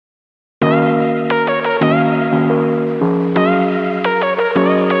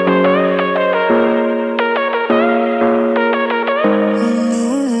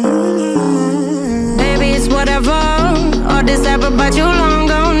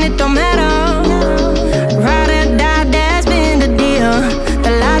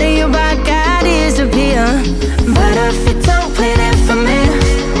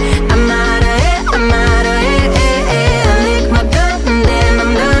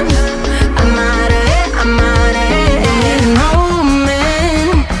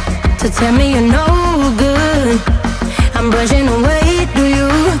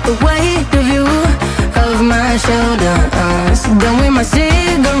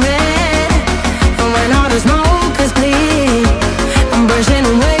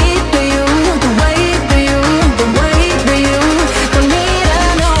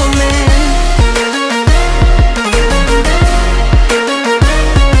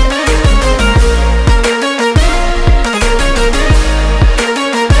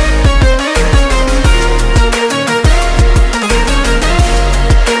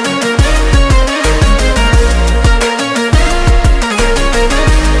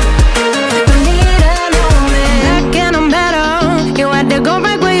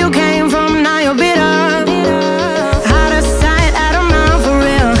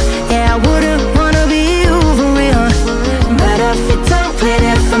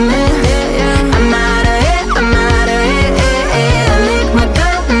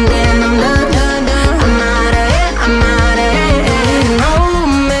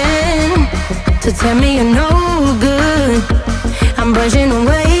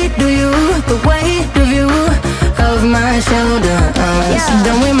do you, the weight of you, of my shoulders.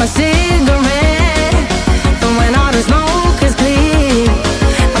 Done with my cigarette, and when all the smoke is clear,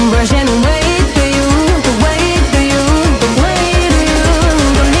 I'm brushing away to you, the weight of you, the weight of you.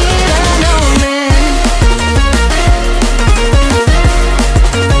 Don't need an Omen.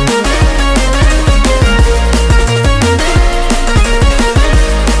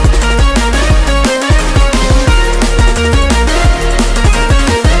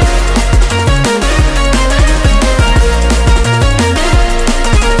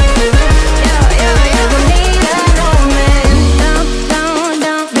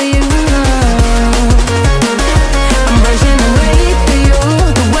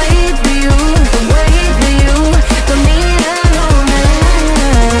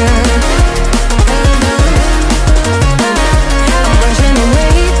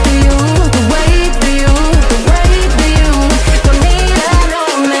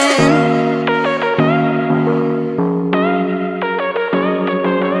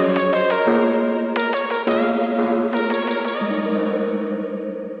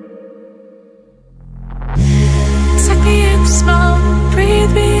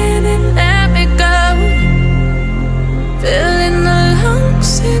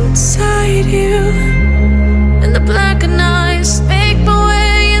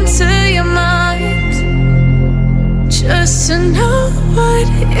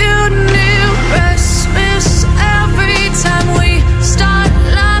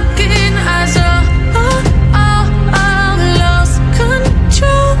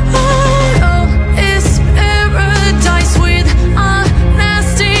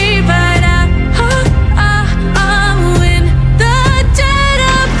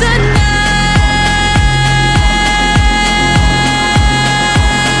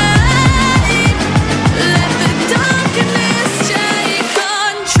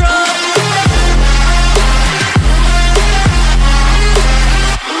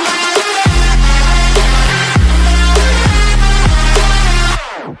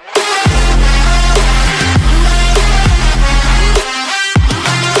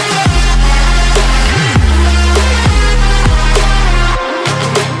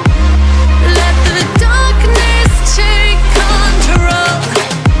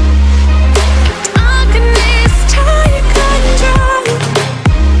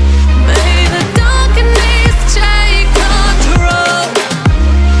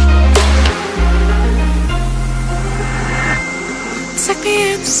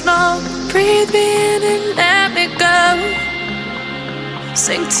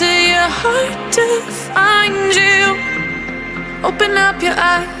 Sink to your heart to find you. Open up your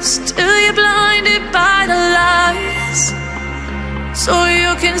eyes till you're blinded by the lies, so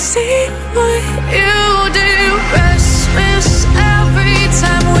you can see what you do. Restless every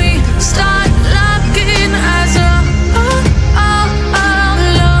time we start locking eyes.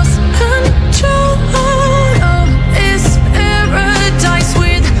 Lost control. Oh, it's paradise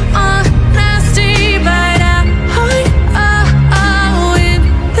with honesty, but I'm in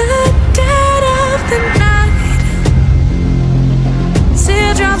the dead of the night.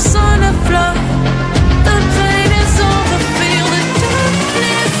 Teardrops on the floor. The pain is over. Feel the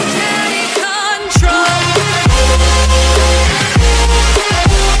darkness take control.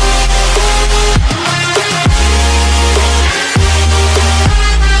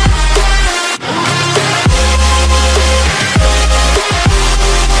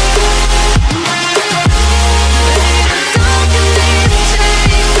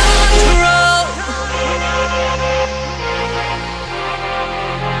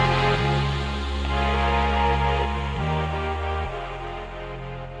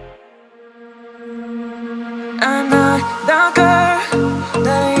 I'm not the girl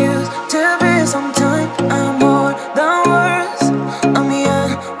that I used to be. Sometime I'm more than words. I'm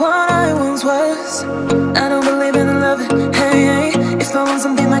beyond what I once was. I don't believe in love. Hey, hey. If I want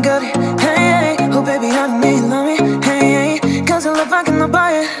something, I got it. Hey, hey. Oh baby, I need you, love me. Hey, hey. Cause your love I cannot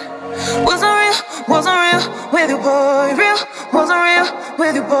buy it. Wasn't real with you, boy. Real, wasn't real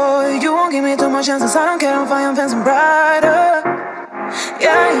with you, boy. You won't give me too much chances. I don't care, I'm fine, I'm fancy brighter.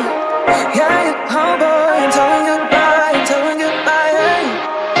 Yeah, yeah, oh boy, I'm telling goodbye, I'm telling goodbye.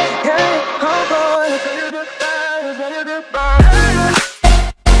 Yeah, oh boy, I'm telling goodbye, I'm telling goodbye.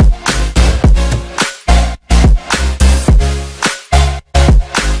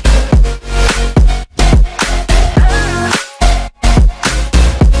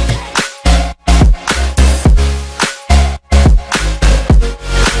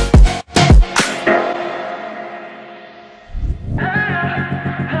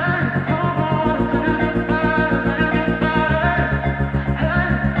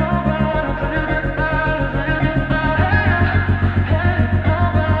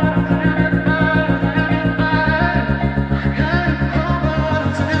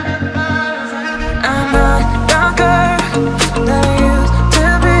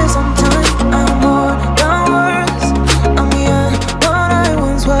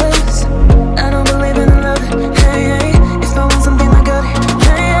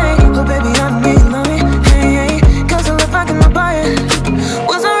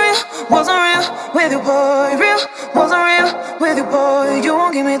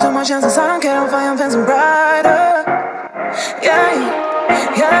 my chances, I don't care, I'm fine, I'm fencing brighter. Yeah,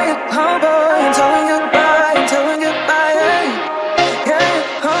 yeah, oh boy, I'm telling goodbye, I'm telling goodbye.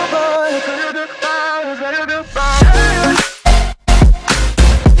 Yeah, oh boy, I'm telling goodbye, I'm telling goodbye.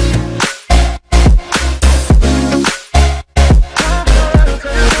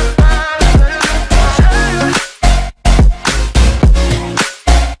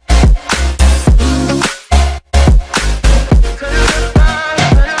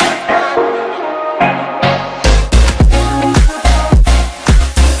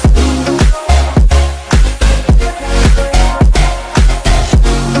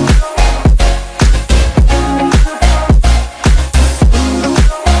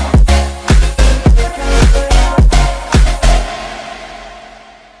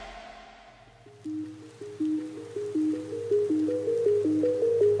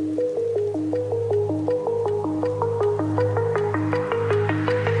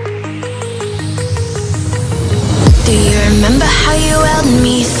 Remember how you held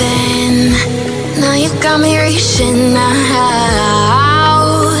me then? Now you got me reaching out.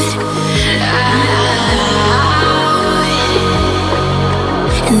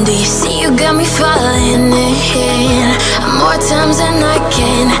 And do you see you got me falling in more times than I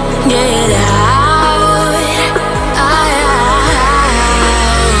can get out.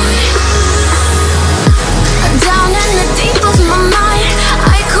 Down in the deep of my mind,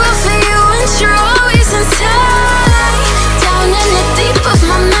 I crawl for you and you're always inside. Down in the deep of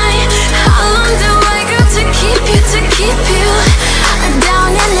my mind, how long do I go to keep you, to keep you?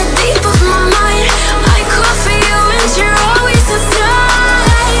 Down in the deep of my mind, I crawl for you and you're always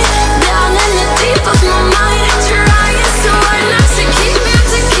inside. Down in the deep of my mind, trying so hard not to keep you,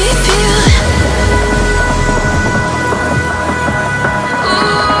 to keep you.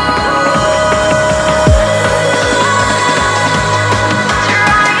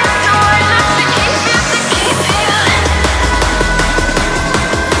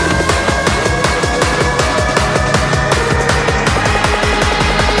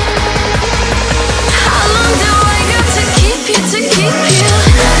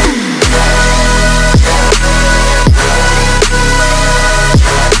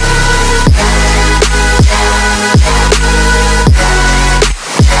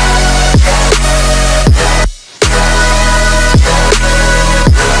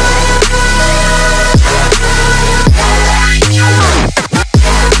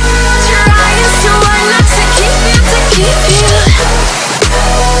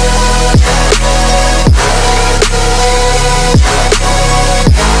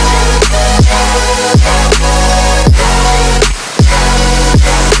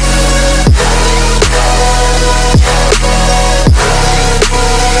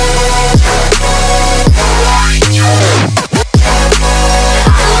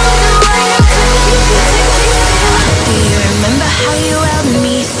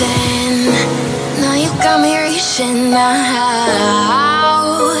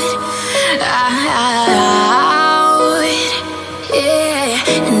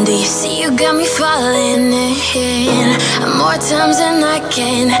 More times than I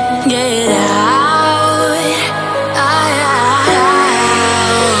can get out.